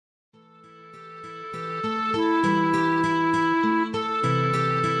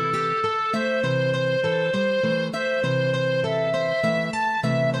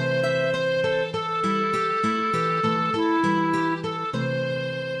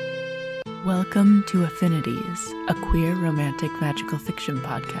Welcome to Affinities, a queer romantic magical fiction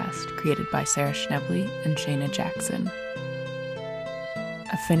podcast created by Sarah Schnebley and Shayna Jackson.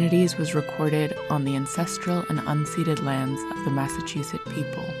 Affinities was recorded on the ancestral and unceded lands of the Massachusetts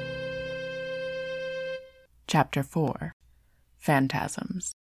people. Chapter 4,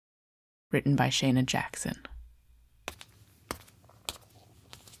 Phantasms, written by Shayna Jackson.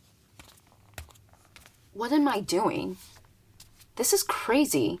 What am I doing? This is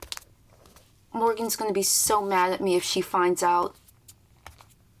crazy. Morgan's gonna be so mad at me if she finds out.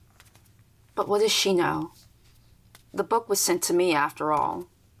 But what does she know? The book was sent to me after all,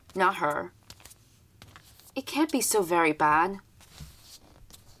 not her. It can't be so very bad.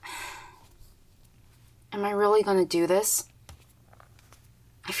 Am I really gonna do this?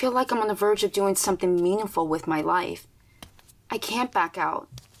 I feel like I'm on the verge of doing something meaningful with my life. I can't back out.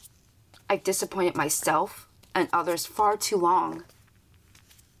 I've disappointed myself and others far too long.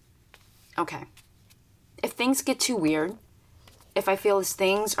 Okay. If things get too weird, if I feel as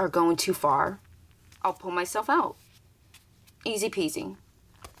things are going too far, I'll pull myself out. Easy peasy.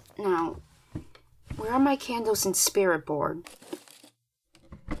 Now, where are my candles and spirit board?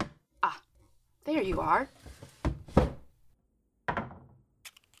 Ah, there you are.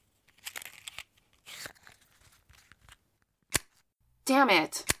 Damn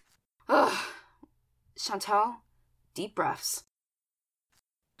it. Ugh. Chantal, deep breaths.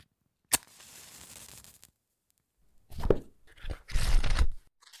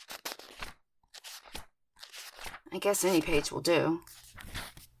 I guess any page will do.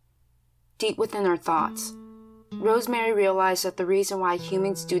 Deep within her thoughts, Rosemary realized that the reason why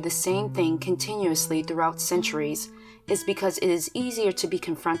humans do the same thing continuously throughout centuries is because it is easier to be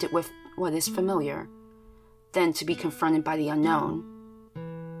confronted with what is familiar than to be confronted by the unknown.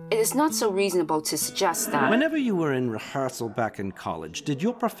 It is not so reasonable to suggest that... Whenever you were in rehearsal back in college, did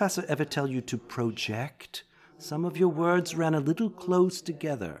your professor ever tell you to project? Some of your words ran a little close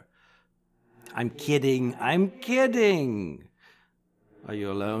together. I'm kidding. Are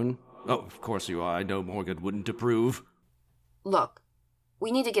you alone? Oh, of course you are. I know Morgan wouldn't approve. Look,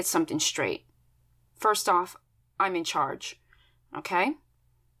 we need to get something straight. First off, I'm in charge, okay?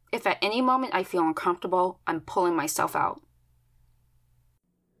 If at any moment I feel uncomfortable, I'm pulling myself out.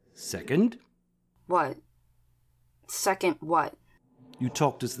 Second? What? Second what? You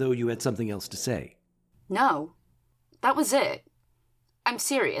talked as though you had something else to say. No, that was it. I'm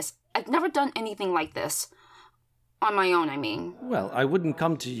serious. I've never done anything like this. On my own, I mean. Well, I wouldn't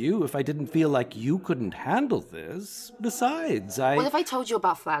come to you if I didn't feel like you couldn't handle this. Besides, What if I told you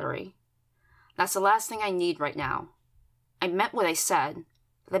about flattery? That's the last thing I need right now. I meant what I said.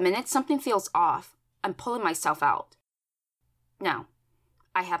 The minute something feels off, I'm pulling myself out. Now,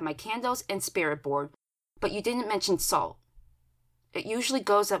 I have my candles and spirit board, but you didn't mention salt. It usually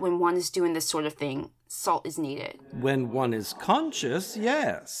goes that when one is doing this sort of thing, salt is needed. When one is conscious,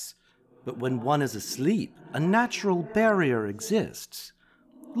 yes. But when one is asleep, a natural barrier exists.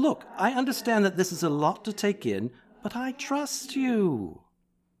 Look, I understand that this is a lot to take in, but I trust you.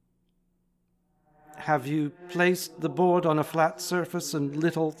 Have you placed the board on a flat surface and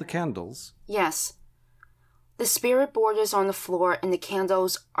lit all the candles? Yes. The spirit board is on the floor and the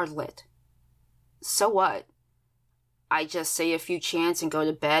candles are lit. So what? I just say a few chants and go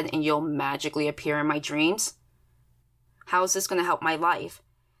to bed and you'll magically appear in my dreams? How is this going to help my life?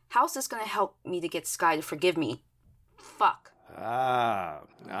 How is this going to help me to get Sky to forgive me? Fuck. Ah,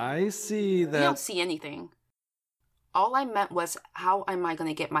 I see that... You don't see anything. All I meant was, how am I going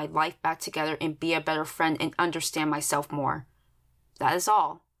to get my life back together and be a better friend and understand myself more? That is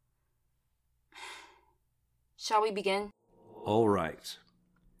all. Shall we begin? All right.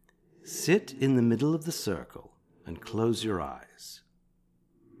 Sit in the middle of the circle and close your eyes.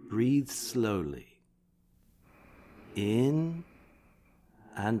 Breathe slowly. In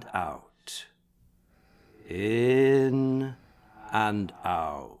and out. In and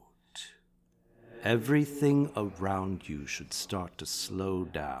out. Everything around you should start to slow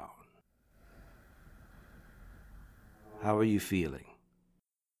down. How are you feeling?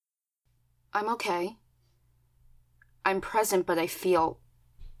 I'm okay. I'm present, but I feel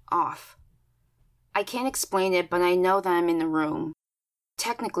off. I can't explain it, but I know that I'm in the room,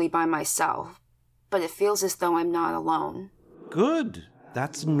 technically by myself, but it feels as though I'm not alone. Good.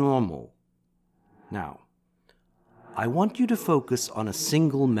 That's normal. Now, I want you to focus on a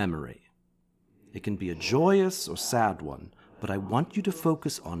single memory. It can be a joyous or sad one, but I want you to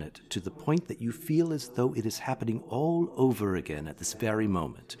focus on it to the point that you feel as though it is happening all over again at this very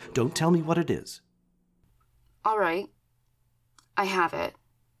moment. Don't tell me what it is. All right. I have it.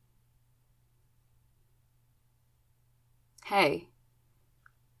 Hey,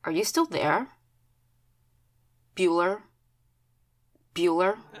 Are you still there? Bueller?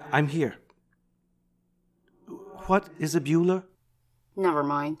 I'm here. What is a Bueller? Never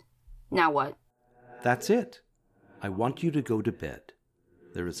mind. Now what? That's it. I want you to go to bed.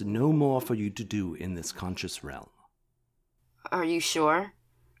 There is no more for you to do in this conscious realm. Are you sure?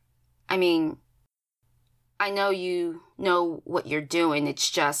 I mean, I know you know what you're doing, it's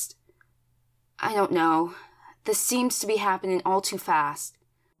just... I don't know. This seems to be happening all too fast.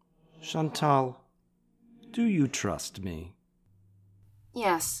 Chantal, do you trust me?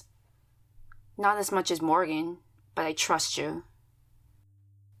 Yes. Not as much as Morgan, but I trust you.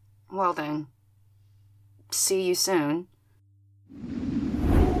 Well then, see you soon.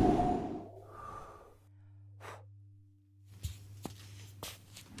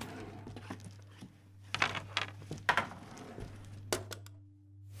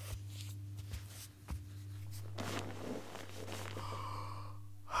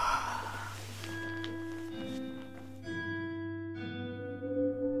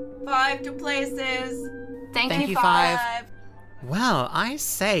 Five to places. Thank you, Five. Well, I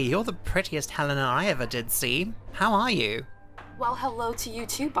say, you're the prettiest Helena I ever did see. How are you? Well, hello to you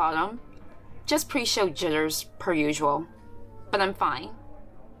too, Bottom. Just pre-show jitters, per usual. But I'm fine.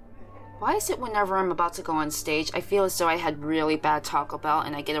 Why is it whenever I'm about to go on stage, I feel as though I had really bad Taco Bell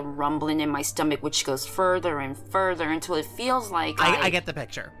and I get a rumbling in my stomach which goes further and further until it feels like I get the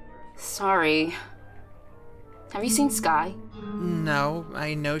picture. Sorry. Have you seen Sky? No,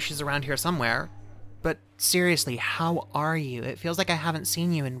 I know she's around here somewhere. But seriously, how are you? It feels like I haven't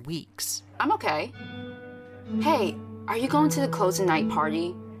seen you in weeks. I'm okay. Hey, are you going to the closing night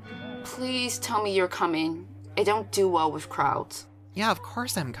party? Please tell me you're coming. I don't do well with crowds. Yeah, of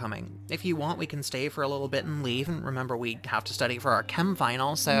course I'm coming. If you want, we can stay for a little bit and leave. And remember, we have to study for our chem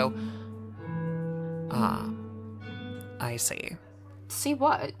final, so... I see. See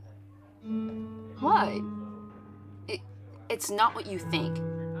what? What? It's not what you think.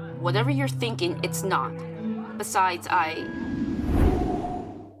 Whatever you're thinking, it's not. Besides,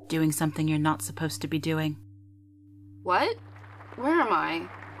 Doing something you're not supposed to be doing. What? Where am I?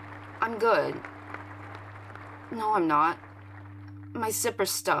 I'm good. No, I'm not. My zipper's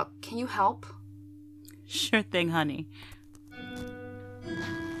stuck. Can you help? Sure thing, honey.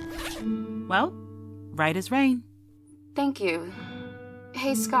 Well, right as rain. Thank you.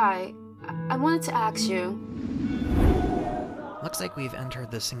 Hey, Sky, I wanted to ask you. Looks like we've entered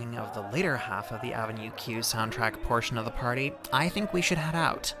the singing of the later half of the Avenue Q soundtrack portion of the party. I think we should head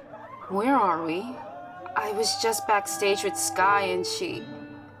out. Where are we? I was just backstage with Sky and she...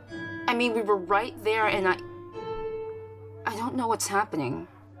 we were right there and I don't know what's happening.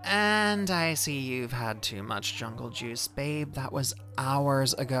 And I see you've had too much jungle juice, babe. That was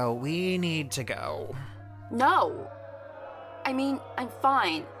hours ago. We need to go. No! I'm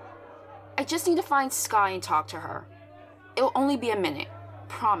fine. I just need to find Sky and talk to her. It'll only be a minute.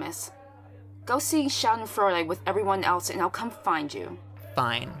 Promise. Go see Schadenfreude with everyone else and I'll come find you.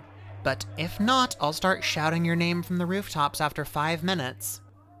 Fine. But if not, I'll start shouting your name from the rooftops after 5 minutes.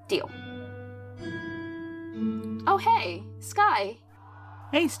 Deal. Oh, hey, Sky.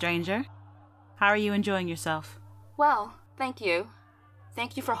 Hey, stranger. How are you enjoying yourself? Well, thank you.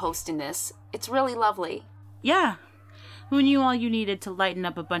 Thank you for hosting this. It's really lovely. Yeah. Who knew all you needed to lighten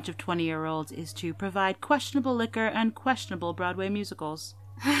up a bunch of 20-year-olds is to provide questionable liquor and questionable Broadway musicals?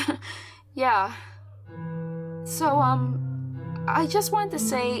 Yeah. So, I just wanted to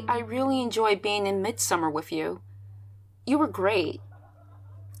say I really enjoyed being in Midsummer with you. You were great.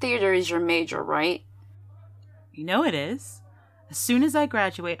 Theater is your major, right? You know it is. As soon as I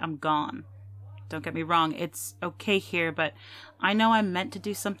graduate, I'm gone. Don't get me wrong, it's okay here, but I know I'm meant to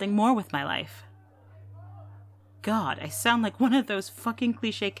do something more with my life. God, I sound like one of those fucking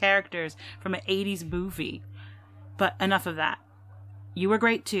cliche characters from an 80s movie. But enough of that. You were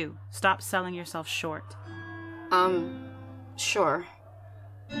great too. Stop selling yourself short. Sure.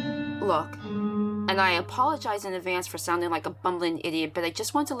 Look, and I apologize in advance for sounding like a bumbling idiot, but I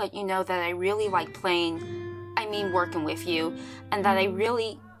just want to let you know that I really like working with you, and that I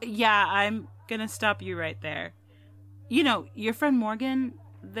really... Yeah, I'm gonna stop you right there. You know, your friend Morgan,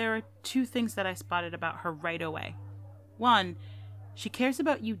 there are 2 things that I spotted about her right away. 1, she cares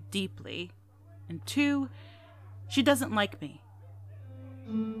about you deeply, and 2, she doesn't like me.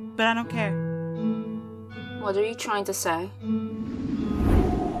 But I don't care. What are you trying to say?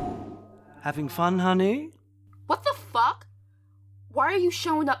 Having fun, honey? What the fuck? Why are you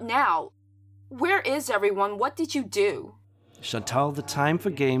showing up now? Where is everyone? What did you do? Chantal, the time for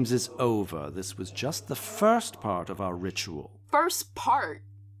games is over. This was just the first part of our ritual. First part?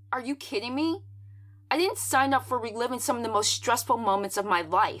 Are you kidding me? I didn't sign up for reliving some of the most stressful moments of my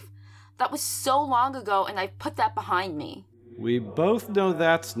life. That was so long ago, and I've put that behind me. We both know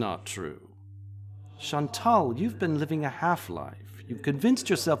that's not true. Chantal, you've been living a half-life. You've convinced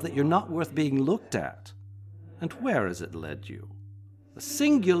yourself that you're not worth being looked at. And where has it led you? A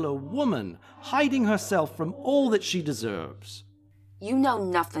singular woman hiding herself from all that she deserves. You know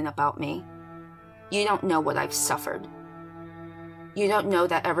nothing about me. You don't know what I've suffered. You don't know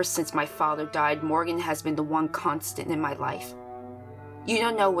that ever since my father died, Morgan has been the one constant in my life. You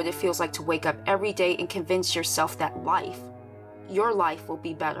don't know what it feels like to wake up every day and convince yourself that your life will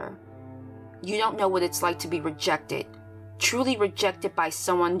be better. You don't know what it's like to be rejected, truly rejected by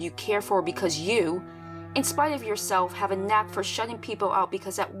someone you care for because you, in spite of yourself, have a knack for shutting people out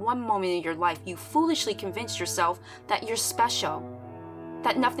because at one moment in your life you foolishly convinced yourself that you're special,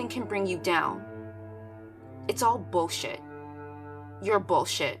 that nothing can bring you down. It's all bullshit. You're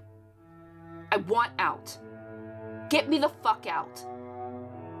bullshit. I want out. Get me the fuck out.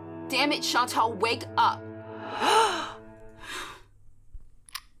 Damn it, Chantal, wake up.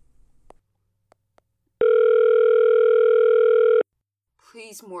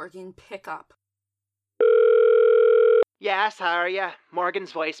 Please, Morgan, pick up. Yes, how are ya?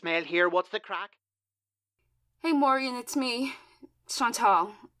 Morgan's voicemail here. What's the crack? Hey, Morgan, it's me,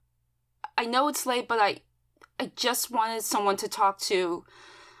 Chantal. I know it's late, but I just wanted someone to talk to.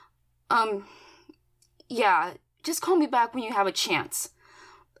 Yeah, just call me back when you have a chance.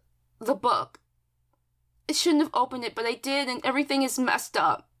 The book. I shouldn't have opened it, but I did, and everything is messed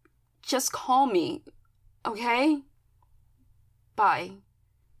up. Just call me, okay? Bye.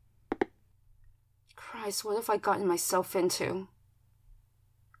 Christ, what have I gotten myself into?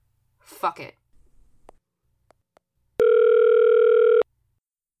 Fuck it.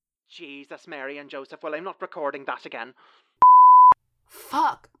 Jesus, Mary and Joseph. Well, I'm not recording that again.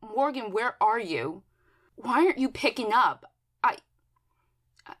 Fuck. Morgan, where are you? Why aren't you picking up?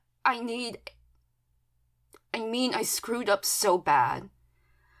 I screwed up so bad.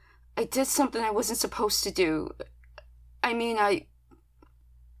 I did something I wasn't supposed to do.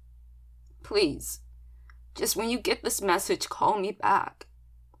 Please. Just when you get this message, call me back.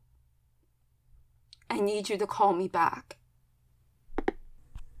 I need you to call me back.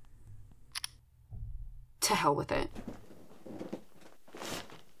 To hell with it.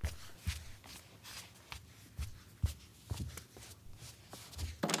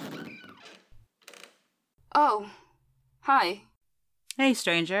 Oh, hi. Hey,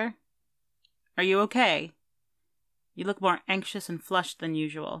 stranger. Are you okay? You look more anxious and flushed than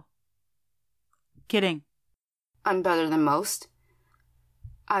usual. Kidding. I'm better than most.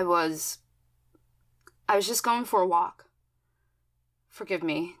 I was just going for a walk. Forgive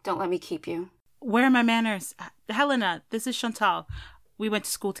me. Don't let me keep you. Where are my manners? Helena, this is Chantal. We went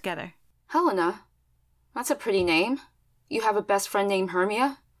to school together. Helena? That's a pretty name. You have a best friend named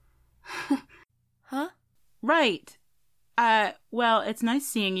Hermia? Huh? Right. Well, it's nice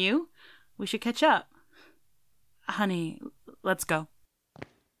seeing you. We should catch up. Honey, let's go.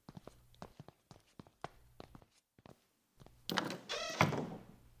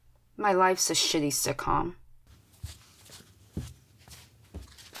 My life's a shitty sitcom.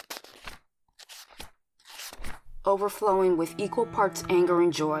 Overflowing with equal parts anger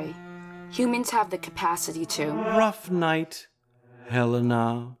and joy. Humans have the capacity to... Rough night,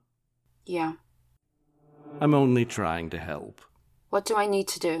 Helena. Yeah. I'm only trying to help. What do I need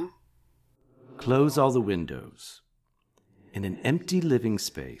to do? Close all the windows. In an empty living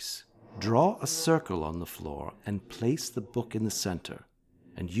space, draw a circle on the floor and place the book in the center,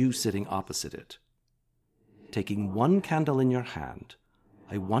 and you sitting opposite it. Taking one candle in your hand,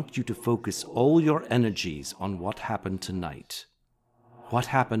 I want you to focus all your energies on what happened tonight. What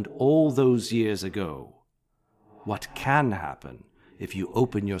happened all those years ago? What can happen if you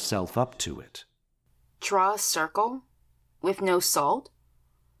open yourself up to it? Draw a circle? With no salt?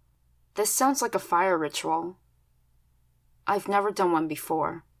 This sounds like a fire ritual. I've never done one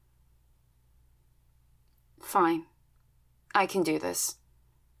before. Fine. I can do this.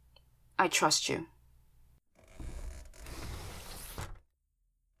 I trust you.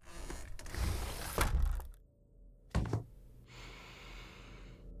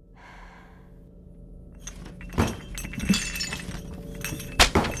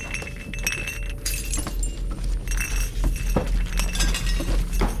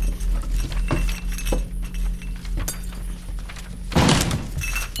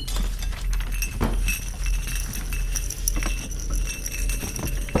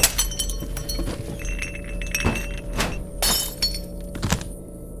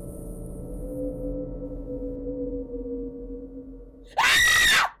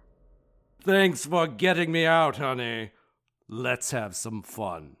 Thanks for getting me out, honey. Let's have some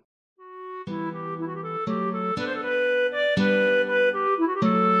fun.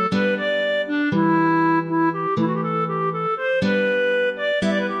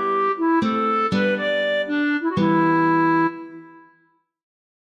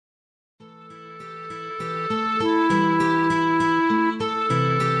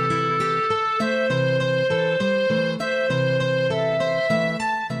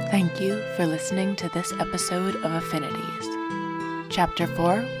 Thank you for listening to this episode of Affinities. Chapter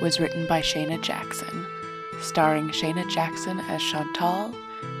 4 was written by Shayna Jackson, starring Shayna Jackson as Chantal,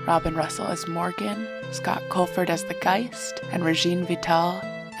 Robin Russell as Morgan, Scott Colford as the Geist, and Regine Vital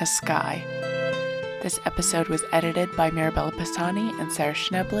as Sky. This episode was edited by Mirabella Pisani and Sarah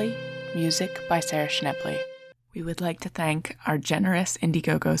Schnebley, music by Sarah Schnebley. We would like to thank our generous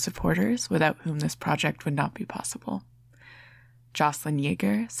Indiegogo supporters, without whom this project would not be possible. Jocelyn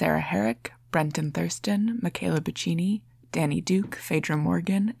Yeager, Sarah Herrick, Brenton Thurston, Michaela Buccini, Danny Duke, Phaedra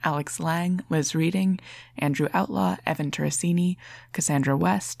Morgan, Alex Lang, Liz Reading, Andrew Outlaw, Evan Terracini, Cassandra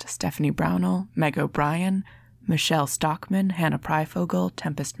West, Stephanie Brownell, Meg O'Brien, Michelle Stockman, Hannah Pryfogle,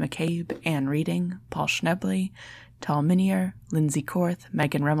 Tempest McCabe, Anne Reading, Paul Schnebley, Tal Minier, Lindsay Korth,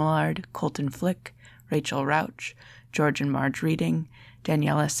 Megan Remillard, Colton Flick, Rachel Rauch, George and Marge Reading,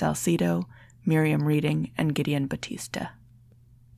 Daniela Salcido, Miriam Reading, and Gideon Batista.